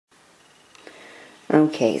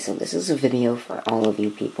Okay, so this is a video for all of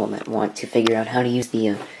you people that want to figure out how to use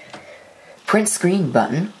the print screen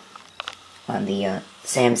button on the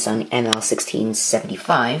Samsung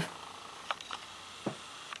ML-1675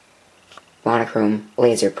 monochrome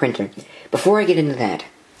laser printer. Before I get into that,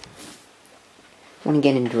 I want to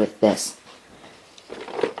get into this.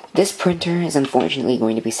 This printer is unfortunately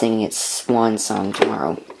going to be singing its swan song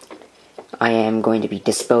tomorrow. I am going to be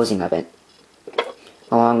disposing of it,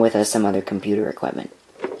 along with some other computer equipment.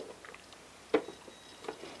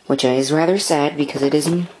 Which is rather sad because it is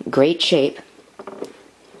in great shape,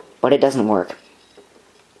 but it doesn't work.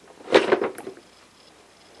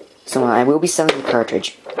 So I will be selling the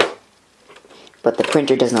cartridge, but the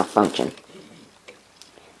printer does not function.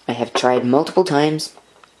 I have tried multiple times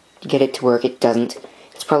to get it to work, it doesn't.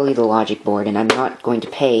 It's probably the logic board, and I'm not going to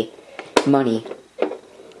pay money.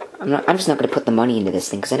 I'm just not going to put the money into this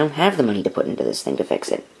thing, because I don't have the money to put into this thing to fix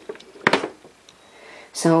it.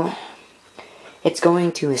 So, it's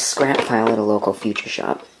going to a scrap pile at a local future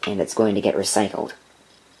shop, and it's going to get recycled.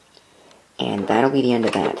 And that'll be the end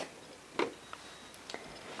of that.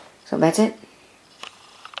 So that's it.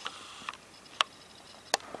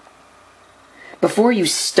 Before you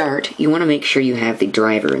start, you want to make sure you have the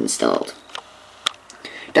driver installed.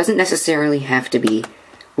 It doesn't necessarily have to be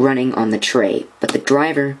running on the tray, but the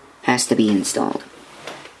driver has to be installed.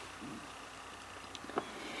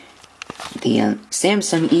 The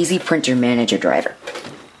Samsung Easy Printer Manager driver.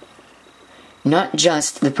 Not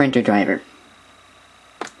just the printer driver.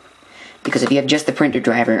 Because if you have just the printer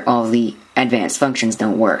driver, all the advanced functions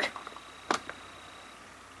don't work.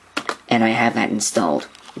 And I have that installed.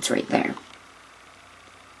 It's right there.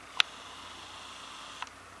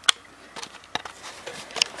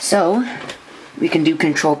 So, we can do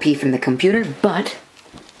Control-P from the computer, but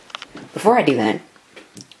before I do that, I'm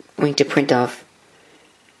going to print off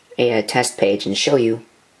a test page and show you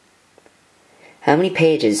how many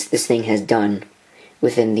pages this thing has done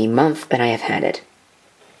within the month that I have had it.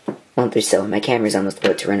 Month or so. My camera's almost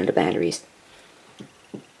about to run out of batteries.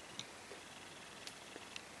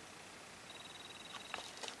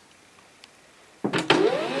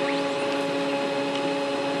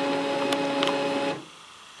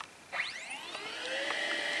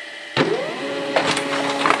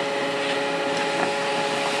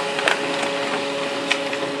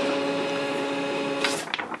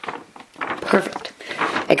 Perfect.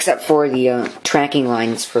 Except for the tracking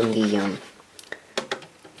lines from the,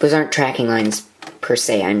 those aren't tracking lines per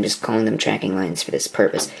se, I'm just calling them tracking lines for this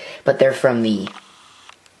purpose. But they're from the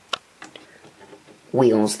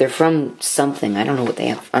wheels. They're from something, I don't know what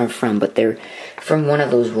they are from, but they're from one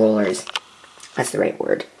of those rollers. That's the right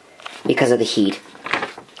word. Because of the heat.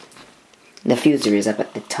 The fuser is up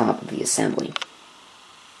at the top of the assembly.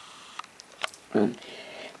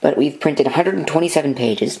 But we've printed 127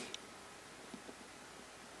 pages.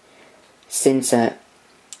 Since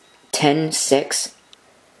 10/6,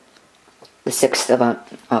 the 6th of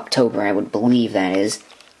October, I would believe that is.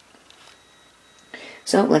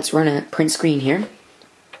 So let's run a print screen here.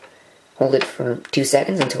 Hold it for 2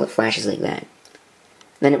 seconds until it flashes like that.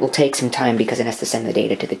 Then it will take some time because it has to send the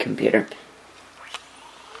data to the computer.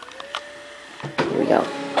 Here we go.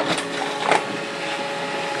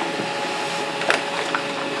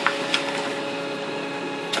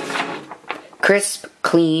 Crisp,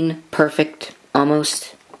 clean, perfect,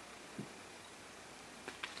 almost.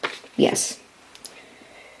 Yes.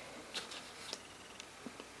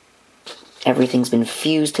 Everything's been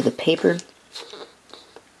fused to the paper.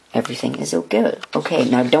 Everything is so good. Okay,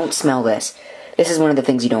 now don't smell this. This is one of the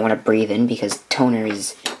things you don't want to breathe in because toner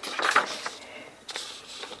is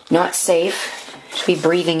not safe to be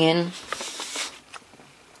breathing in.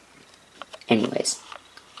 Anyways,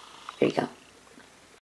 there you go.